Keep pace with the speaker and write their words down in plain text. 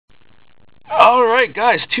Alright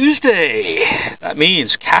guys, Tuesday. That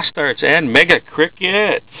means cast starts and mega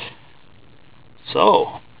cricket.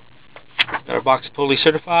 So, got our box totally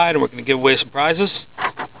certified and we're going to give away some prizes.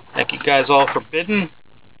 Thank you guys all for bidding.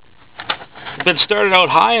 The bid started out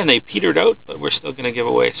high and they petered out, but we're still going to give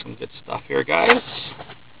away some good stuff here guys.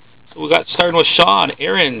 So we got starting with Sean,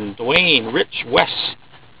 Aaron, Dwayne, Rich, Wes,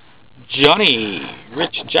 Johnny,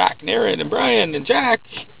 Rich, Jack, and Aaron, and Brian, and Jack.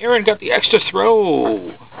 Aaron got the extra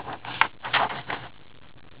throw.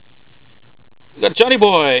 We got Johnny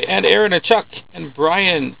Boy, and Aaron, and Chuck, and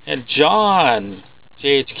Brian, and John.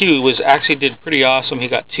 JHQ actually did pretty awesome. He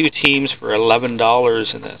got 2 teams for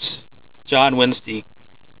 $11 in this. John wins the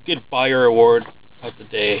Good Buyer Award of the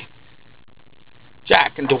day.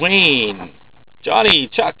 Jack and Dwayne, Johnny,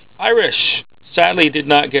 Chuck, Irish. Sadly did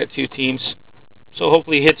not get 2 teams. So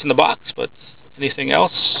hopefully he hits in the box, but anything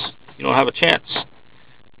else, you don't have a chance.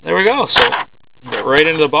 There we go. So get right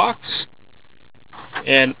into the box.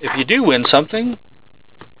 And if you do win something,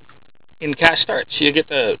 in cash starts, you get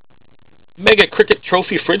the Mega Cricket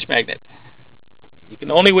Trophy Fridge Magnet.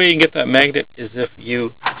 The only way you can get that magnet is if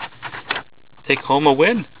you take home a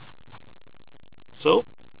win. So,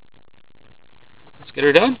 let's get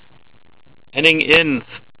her done. Ending in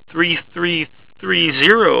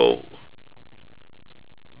 3330.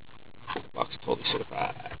 Box totally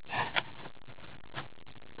certified.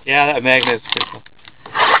 Yeah, that magnet is pretty cool.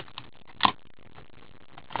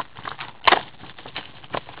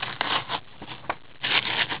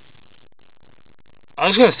 I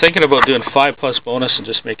was thinking about doing 5+ bonus and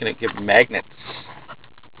just making it give magnets.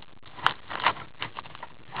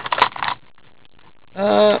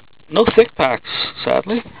 No thick packs,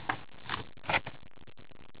 sadly.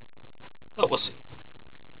 But we'll see.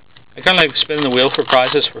 I kind of like spinning the wheel for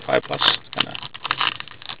prizes for 5+. It's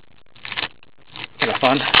kind of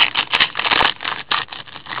fun.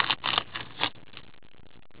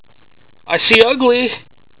 I see ugly.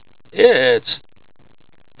 It's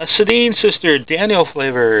a Sedine Sister Daniel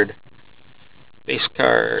flavored base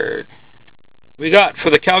card. We got for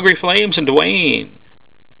the Calgary Flames and Dwayne.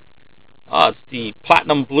 It's the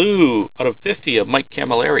Platinum Blue out of 50 of Mike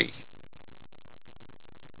Camilleri.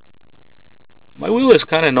 My wheel is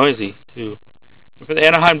kind of noisy too. And for the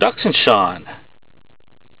Anaheim Ducks and Sean.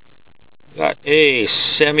 We got a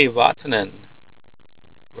Sami Vatanen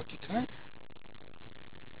rookie card.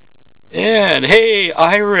 And hey,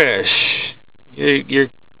 Irish. You're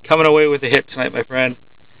coming away with a hit tonight, my friend.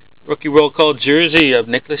 Rookie roll call jersey of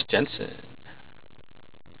Nicholas Jensen.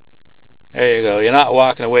 There you go. You're not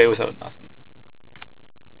walking away without nothing.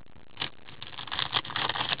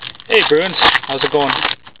 Hey, Bruins. How's it going?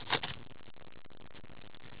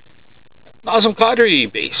 Nazem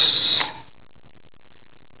Kadri base.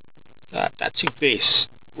 That's your base.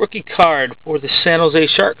 Rookie card for the San Jose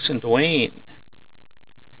Sharks and Dwayne.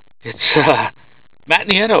 It's Matt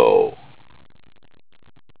Nieto.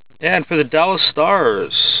 And for the Dallas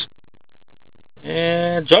Stars,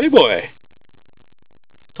 and Johnny Boy.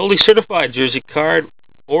 Totally certified jersey card,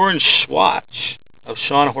 orange swatch of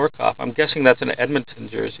Sean Horkoff. I'm guessing that's an Edmonton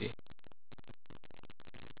jersey.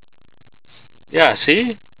 Yeah,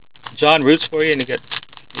 see? John roots for you and you got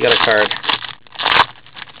a card.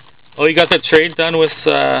 Oh, you got that trade done with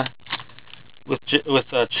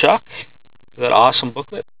Chuck? That awesome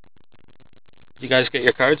booklet? You guys get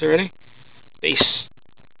your cards already? Base.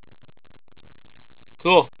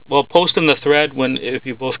 Cool. Well, post in the thread if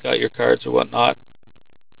you both got your cards or whatnot,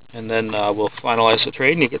 and then we'll finalize the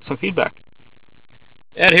trade and you get some feedback.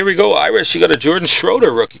 And here we go, Irish. You got a Jordan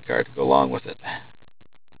Schroeder rookie card to go along with it.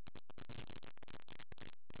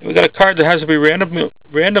 And we got a card that has to be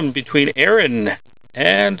random between Aaron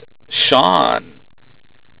and Sean.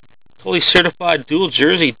 Totally certified dual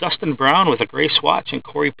jersey, Dustin Brown with a gray swatch and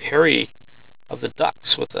Corey Perry of the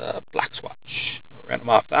Ducks with a black swatch. Random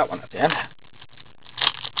off that one at the end.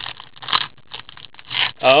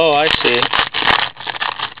 Oh, I see.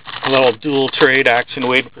 A little dual trade action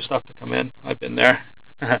waiting for stuff to come in. I've been there.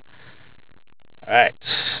 Alright.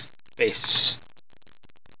 Base.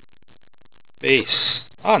 Base.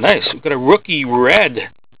 Oh, nice. We've got a rookie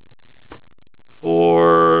red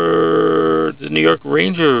for the New York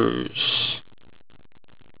Rangers.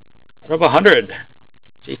 Out of 100.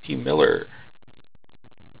 JT Miller.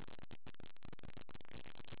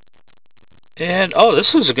 And, oh,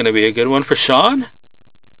 this is going to be a good one for Sean.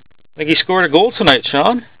 I think he scored a goal tonight,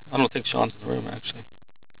 Sean. I don't think Sean's in the room, actually.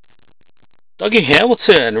 Dougie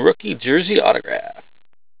Hamilton, rookie jersey autograph.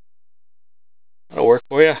 That'll work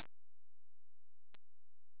for you.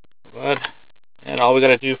 Good. And all we got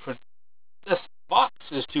to do for this box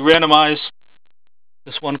is to randomize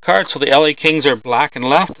this one card. So the LA Kings are black and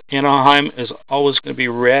left. Anaheim is always going to be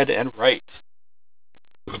red and right.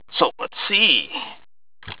 So let's see.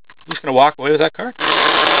 Who's going to walk away with that card?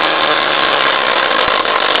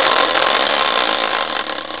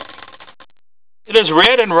 It is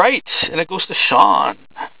red and right, and it goes to Sean.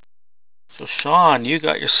 So Sean, you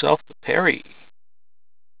got yourself the Perry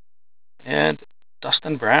and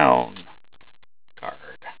Dustin Brown card.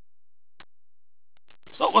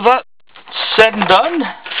 So with that said and done,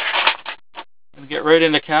 I'm going to get right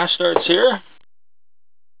into cash starts here.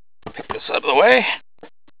 Pick this out of the way.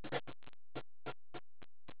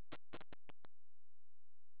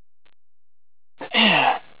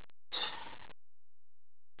 And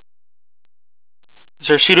this is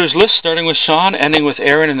our shooters list, starting with Sean, ending with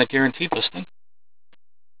Aaron in the guaranteed listing.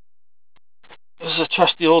 This is a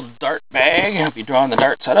trusty old dart bag. I'll be drawing the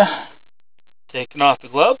darts out of. Taking off the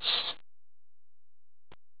gloves.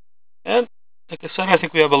 And like I said, I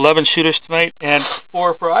think we have 11 shooters tonight and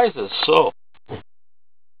 4 prizes. So,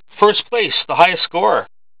 first place, the highest score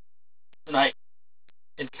tonight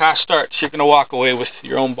in cash starts. You're going to walk away with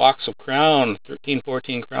your own box of Crown,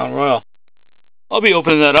 1314 Crown Royal. I'll be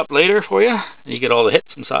opening that up later for you. You get all the hits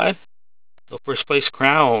inside. So, first place,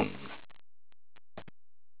 Crown.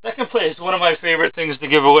 Second place, one of my favorite things to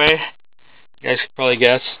give away. You guys could probably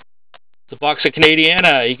guess. It's a box of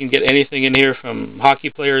Canadiana. You can get anything in here from hockey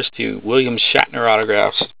players to William Shatner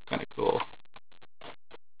autographs. Kind of cool.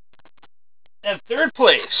 And third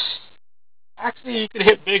place. Actually, you could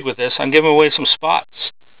hit big with this. I'm giving away some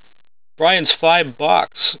spots. Brian's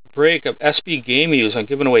 5-box break of SB Game Use. I'm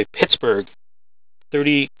giving away Pittsburgh.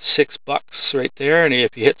 $36 right there. And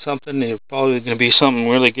if you hit something, it's probably going to be something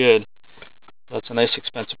really good. That's a nice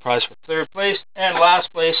expensive prize for third place. And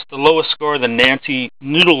last place, the lowest score, the Nancy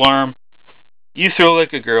Noodle Arm. You throw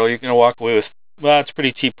like a girl, you're going to walk away with, well, it's a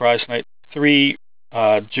pretty cheap prize tonight. 3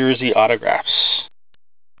 jersey autographs.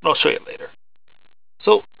 I'll show you later.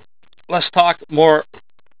 So, let's talk more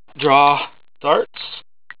draw darts.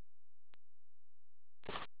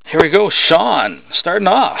 Here we go, Sean, starting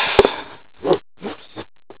off. Oops.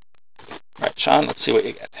 Alright, Sean, let's see what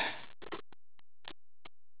you get.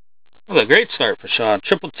 Well, a great start for Sean.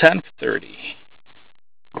 Triple 10 for 30.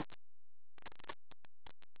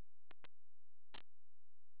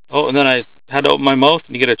 Oh, and then I had to open my mouth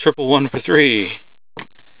and you get a triple 1 for 3.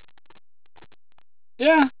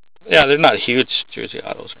 Yeah, they're not huge jersey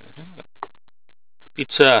autos or anything. But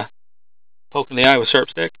beats poking the eye with sharp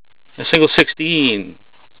stick. A single 16.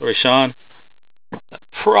 Sorry, Sean. That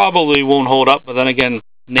probably won't hold up, but then again,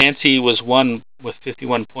 Nancy was one with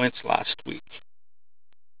 51 points last week.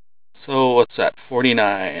 So, what's that?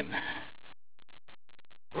 49.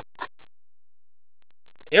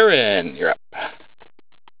 Aaron, you're up.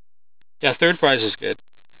 Yeah, third prize is good.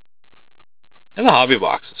 And the hobby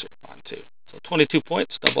boxes are fun, too. So, 22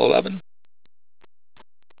 points, double 11.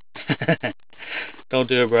 Don't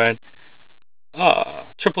do it, Brian.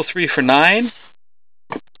 Triple 3 for 9.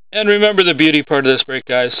 And remember the beauty part of this break,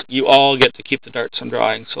 guys. You all get to keep the darts I'm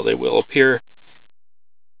drawing, so they will appear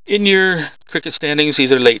in your cricket standings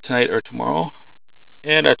either late tonight or tomorrow.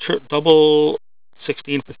 And a double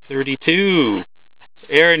 16 for 32.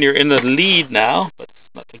 Aaron, you're in the lead now, but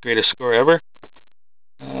not the greatest score ever.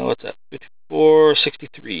 What's that?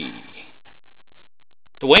 54-63.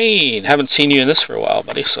 Dwayne, haven't seen you in this for a while,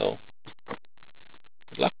 buddy, so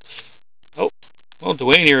good luck. Oh, well,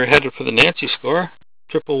 Dwayne, you're headed for the Nancy score.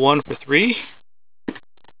 Triple 1 for 3.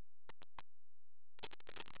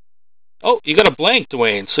 Oh, you got a blank,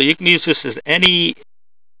 Dwayne, so you can use this as any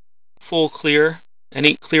full clear,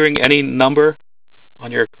 clearing any number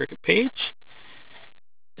on your cricket page.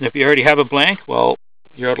 And if you already have a blank, well,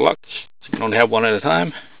 you're out of luck. So you can only have one at a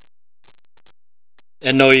time.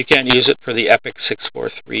 And no, you can't use it for the Epic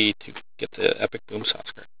 643 to get the Epic Boom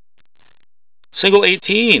Saucer. Single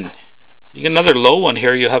 18. You get another low one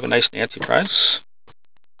here. You'll have a nice Nancy prize.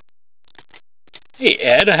 Hey,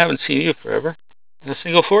 Ed, I haven't seen you forever. And a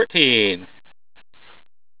single 14.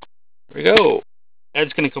 There we go.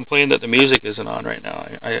 Ed's going to complain that the music isn't on right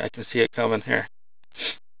now. I can see it coming here.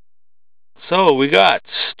 So we got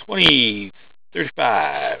 20,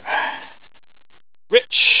 35.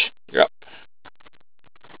 Rich, you're up.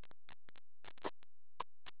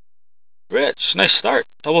 Rich, nice start.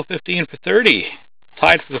 Double 15 for 30.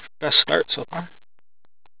 Tied for the best start so far.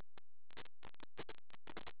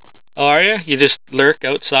 Oh, are you? You just lurk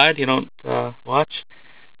outside? You don't watch?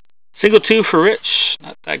 Single 2 for Rich.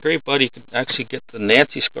 Not that great, but you can actually get the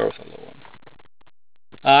Nancy score with a low one.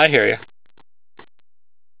 I hear you.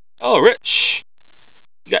 Oh, Rich.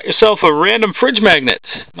 You got yourself a random fridge magnet.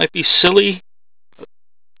 Might be silly.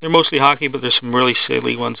 They're mostly hockey, but there's some really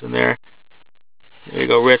silly ones in there. There you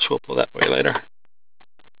go, Rich. We'll pull that for you later.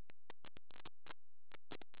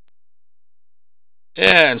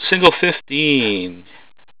 And single 15.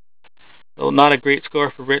 So not a great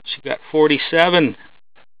score for Rich. You got 47.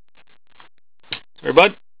 Sorry,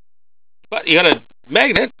 bud. But you got a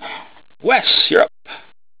magnet. Wes, you're up.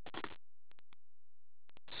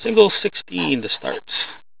 Single 16 to start.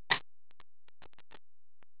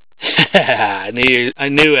 I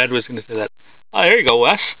knew Ed was going to say that. Oh, there you go,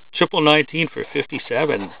 Wes. Triple 19 for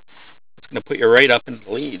 57. It's going to put you right up in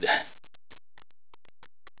the lead.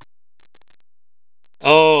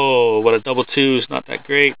 Oh, what a double 2 is not that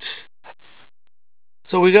great.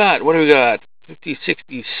 So we got, what do we got? 50,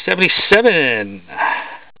 60, 77.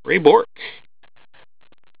 Ray Bork.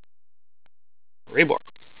 Ray Bork.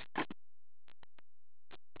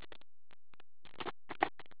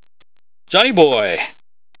 Johnny Boy.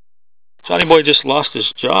 Johnny Boy just lost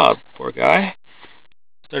his job, poor guy.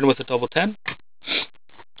 Starting with a double 10.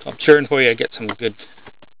 So I'm cheering for you. Get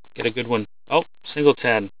a good one. Oh, single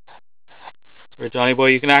 10. For Johnny Boy,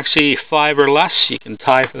 you can actually 5 or less. You can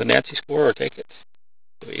tie for the Nancy score or take it.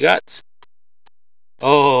 See what you got.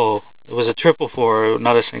 Oh, it was a triple 4,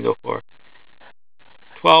 not a single 4.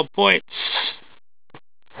 12 points.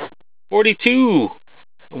 42.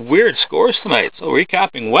 Weird scores tonight. So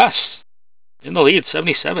recapping, Wes in the lead,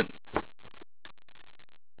 77.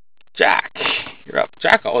 Jack, you're up.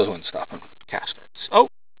 Jack always wins stuff on cast starts. Oh,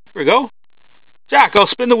 here we go. Jack, I'll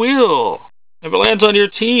spin the wheel. If it lands on your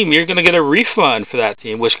team, you're going to get a refund for that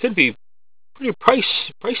team, which could be pretty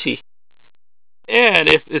pricey. And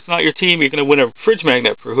if it's not your team, you're going to win a fridge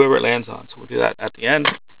magnet for whoever it lands on. So we'll do that at the end.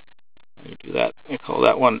 We do that. I call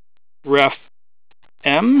that one Ref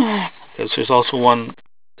M, because there's also one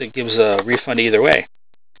that gives a refund either way.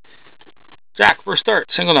 Jack, first start,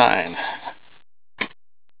 single 9.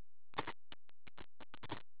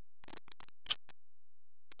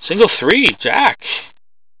 Single 3, Jack.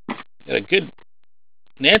 Got a good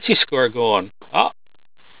Nancy score going. Oh,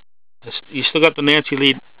 you still got the Nancy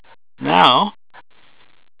lead now,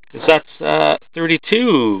 because that's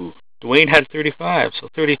 32. Dwayne had 35, so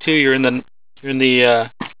 32. You're in the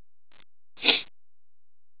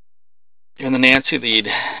Nancy lead.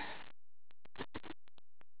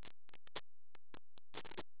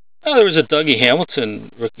 Oh, there was a Dougie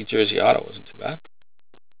Hamilton rookie jersey auto. Wasn't too bad.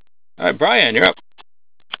 All right, Brian, you're up.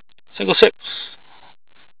 Single 6.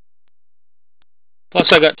 Plus,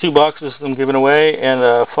 I got 2 boxes I'm giving away,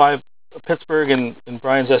 and 5 Pittsburgh and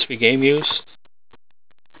Brian's SB game use.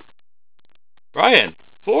 Brian,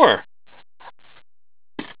 4.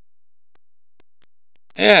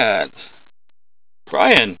 And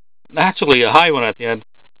Brian, naturally a high one at the end.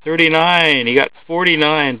 39. You got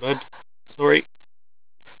 49, bud. Sorry.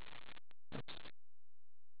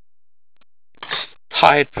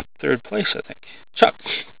 Tied for 3rd place, I think. Chuck.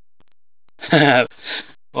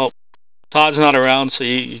 Well, Todd's not around, so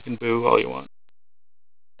you can boo all you want.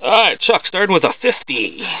 Alright, Chuck, starting with a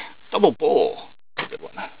 50. Double bull. Good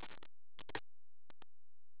one.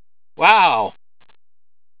 Wow.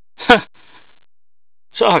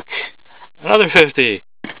 Chuck, another 50.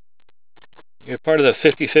 You're part of the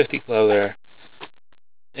 50-50 club there.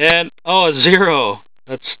 And, oh, a 0.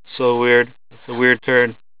 That's so weird. That's a weird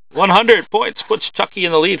turn. 100 points puts Chucky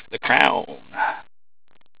in the lead for the crown.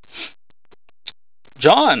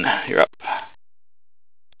 John, you're up.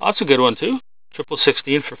 Oh, that's a good one, too. Triple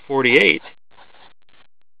 16 for 48.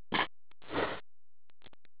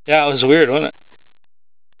 Yeah, it was weird, wasn't it?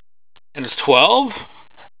 And it's 12.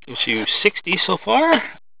 Gives you 60 so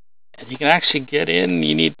far. And you can actually get in.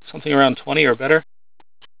 You need something around 20 or better.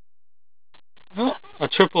 Well, a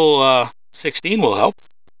triple 16 will help.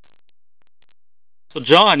 So,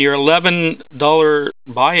 John, your $11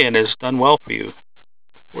 buy-in has done well for you.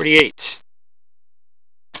 48.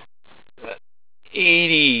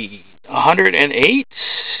 80. 108.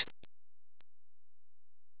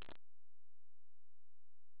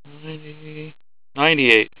 90.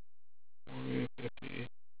 98. 40, 50.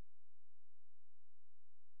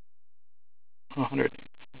 100.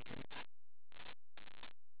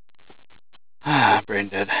 Brain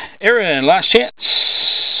dead. Aaron, last chance.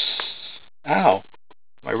 Ow.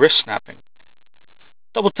 My wrist snapping.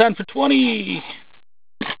 Double 10 for 20.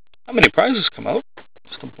 How many prizes come out?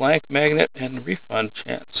 Just a blank magnet and refund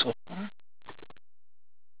chance so far.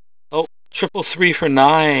 Oh, triple 3 for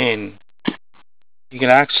 9. You can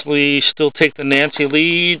actually still take the Nancy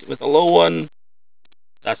lead with a low one.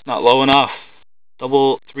 That's not low enough.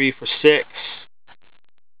 Double 3 for 6.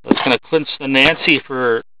 That's going to clinch the Nancy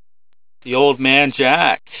for the old man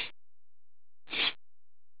Jack.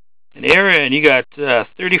 And Aaron, you got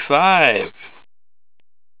 35.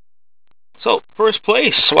 So, first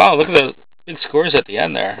place. Wow, look at the big scores at the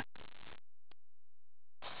end there.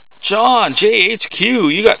 John,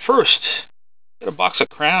 JHQ, you got first. Got a box of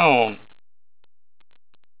Crown.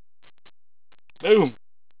 Boom.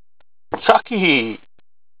 Chucky,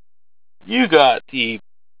 you got the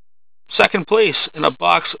second place in a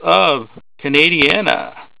box of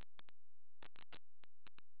Canadiana.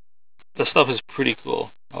 This stuff is pretty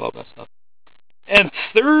cool. I love that stuff. And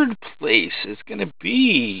third place is going to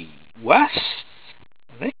be Wes,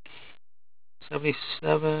 I think.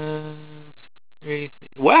 77.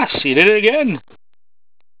 Wes, you did it again.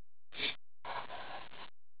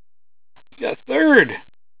 You got third.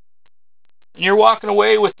 And you're walking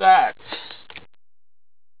away with that.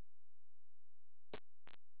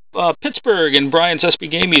 Pittsburgh and Brian's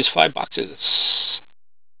SB Gamies, 5 boxes.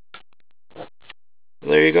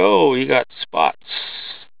 There you go. You got spots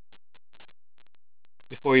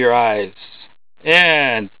before your eyes.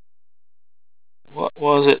 And what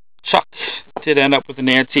was it? Chuck did end up with the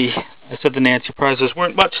Nancy. I said the Nancy prizes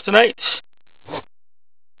weren't much tonight.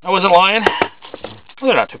 I wasn't lying. Well,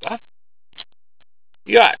 they're not too bad.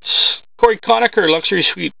 You got Corey Conacher, Luxury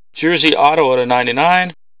Suite Jersey Auto out of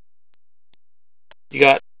 99. You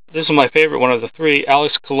got, this is my favorite one of the 3,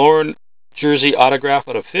 Alex Killorn Jersey Autograph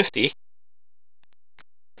out of 50.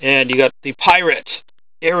 And you got the Pirate,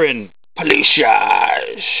 Aaron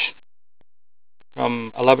Palushaj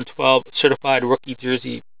from 11-12 Certified Rookie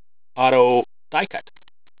Jersey Auto Die Cut.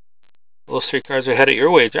 Those 3 cards are headed your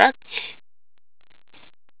way, Jack.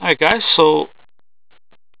 Alright guys, so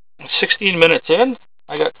 16 minutes in.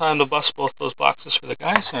 I got time to bust both those boxes for the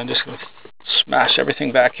guys, so I'm just going to smash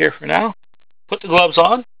everything back here for now. Put the gloves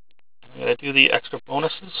on. I'm going to do the extra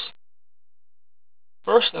bonuses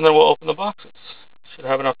first, and then we'll open the boxes. Should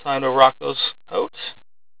have enough time to rock those out.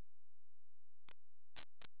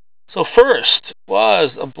 So first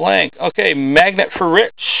was a blank. Okay, Magnet for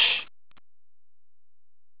Rich.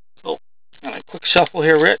 So, a quick shuffle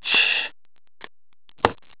here, Rich.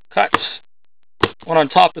 Cuts. One on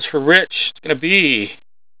top is for Rich. It's going to be,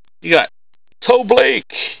 you got Toe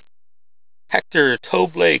Blake. Hector Toe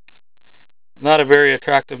Blake. Not a very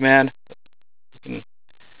attractive man, but you can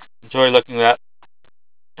enjoy looking at that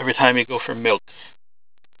every time you go for milk.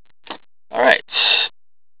 Alright.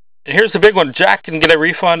 And here's the big one. Jack can get a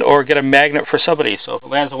refund or get a magnet for somebody. So if it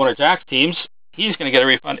lands on one of Jack's teams, he's going to get a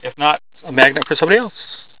refund. If not, a magnet for somebody else.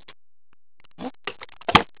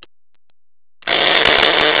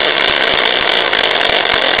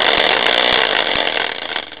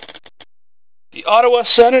 The Ottawa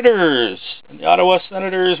Senators. And the Ottawa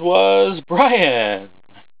Senators was Brian,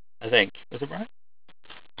 I think. Was it Brian?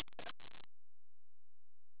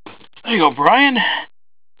 There you go, Brian.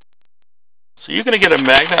 So you're going to get a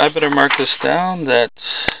magnet. I better mark this down that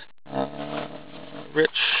Rich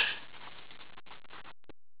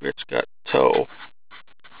got toe.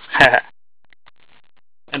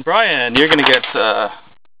 And Brian, you're going to get a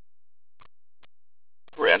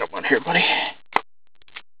random one here, buddy.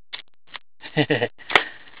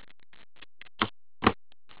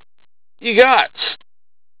 You got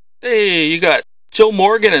Joe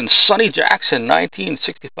Morgan and Sonny Jackson,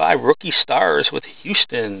 1965 Rookie Stars with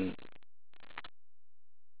Houston.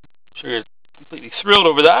 I'm sure you're completely thrilled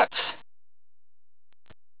over that.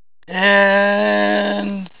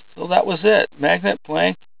 And so that was it. Magnet,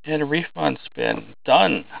 blank, and a refund spin.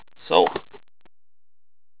 Done. So,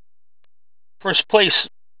 first place,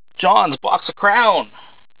 John's box of Crown.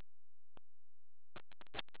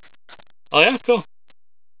 Oh yeah, cool.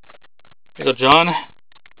 Here you go, John.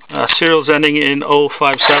 Serial's ending in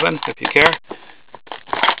 057, if you care.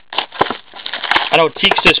 I know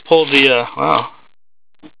Teeks just pulled the, wow.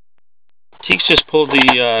 Teeks just pulled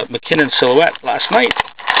the McKinnon Silhouette last night.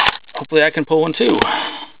 Hopefully I can pull one too.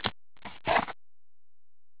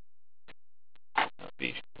 That'd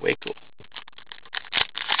be way cool.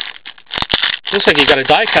 Looks like you got a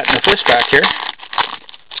die cut in the first pack here.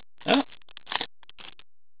 Yeah.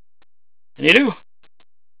 And you do.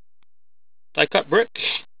 Die cut brick.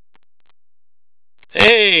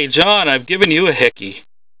 Hey, John, I've given you a hickey.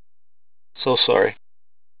 So sorry.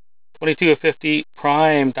 22 of 50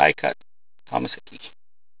 prime die cut. Thomas Hickey.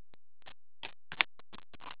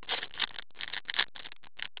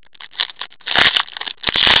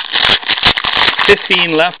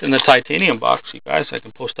 $15 left in the titanium box, you guys. I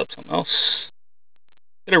can post up something else.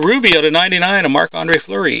 Get a Ruby out of 99, a Marc-Andre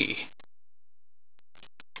Fleury.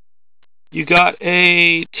 You got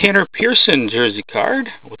a Tanner Pearson jersey card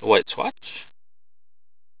with a white swatch.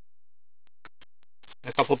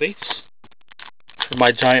 A couple base for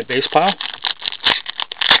my giant base pile.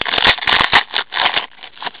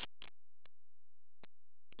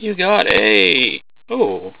 You got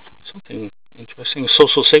something interesting.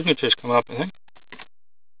 Social signatures coming up, I think.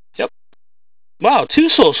 Yep. Wow, 2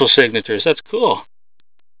 social signatures. That's cool.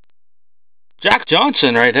 Jack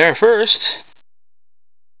Johnson right there first.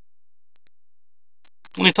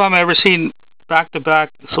 Only time I ever seen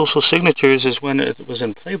back-to-back social signatures is when it was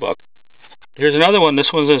in Playbook. Here's another one. This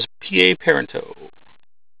one says P.A. Parento.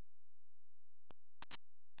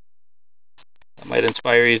 That might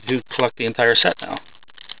inspire you to collect the entire set now.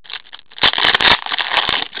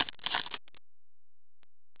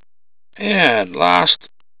 And last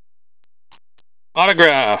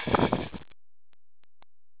autograph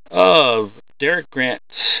of Derek Grant.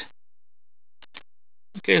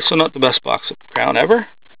 Okay, so not the best box of Crown ever.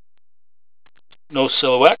 No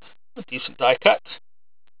silhouette. A decent die cut.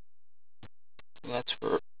 So that's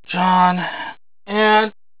for John.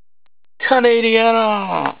 And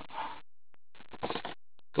Canadiana.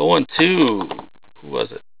 Going to, who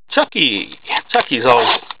was it? Chucky. Chucky's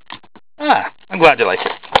always... I'm glad you like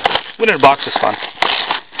it. Winning a box is fun.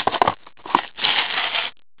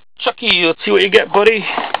 Chucky, let's see what you get, buddy.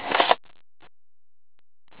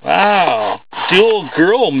 Wow. Dual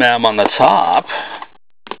girl mem on the top.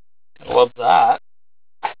 I love that.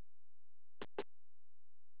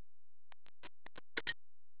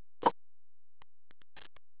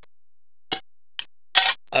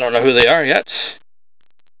 I don't know who they are yet.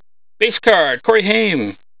 Base card, Corey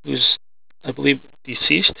Haim, who's, I believe,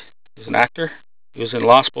 deceased. He's an actor. He was in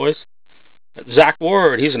Lost Boys. Zach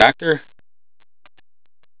Ward, he's an actor.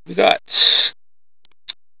 We got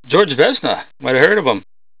George Vesna. Might have heard of him.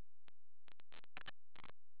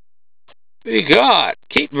 We got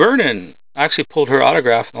Kate Vernon. I actually pulled her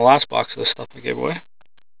autograph in the last box of the stuff I gave away.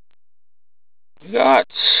 We got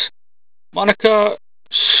Monica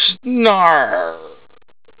Schnarr.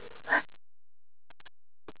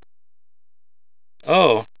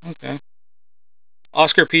 Oh, okay.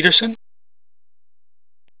 Oscar Peterson,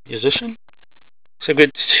 musician. Looks like we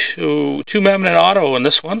had two mem and an auto in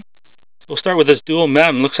this one. So we'll start with this dual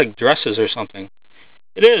mem. Looks like dresses or something.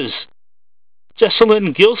 It is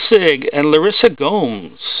Jessalyn Gilsig and Larissa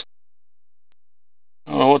Gomes.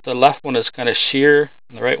 I don't know what the left one is, kind of sheer,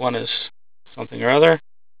 and the right one is something or other.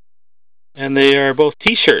 And they are both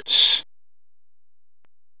t-shirts.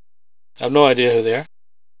 I have no idea who they are.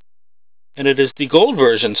 And it is the gold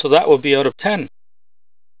version, so that will be out of 10.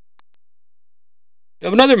 We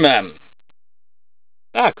have another mem.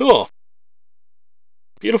 Cool.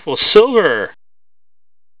 Beautiful silver.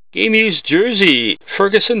 Game used jersey,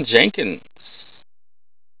 Ferguson Jenkins.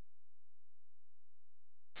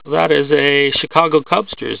 So that is a Chicago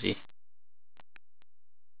Cubs jersey.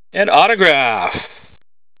 And autograph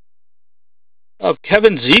of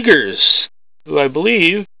Kevin Zegers, who I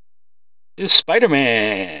believe is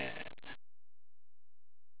Spider-Man.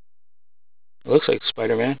 It looks like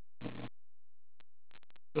Spider-Man.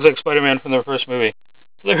 Looks like Spider-Man from their first movie.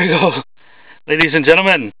 So there we go. Ladies and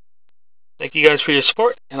gentlemen, thank you guys for your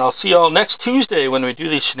support, and I'll see you all next Tuesday when we do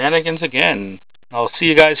these shenanigans again. I'll see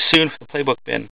you guys soon for the Playbook bin.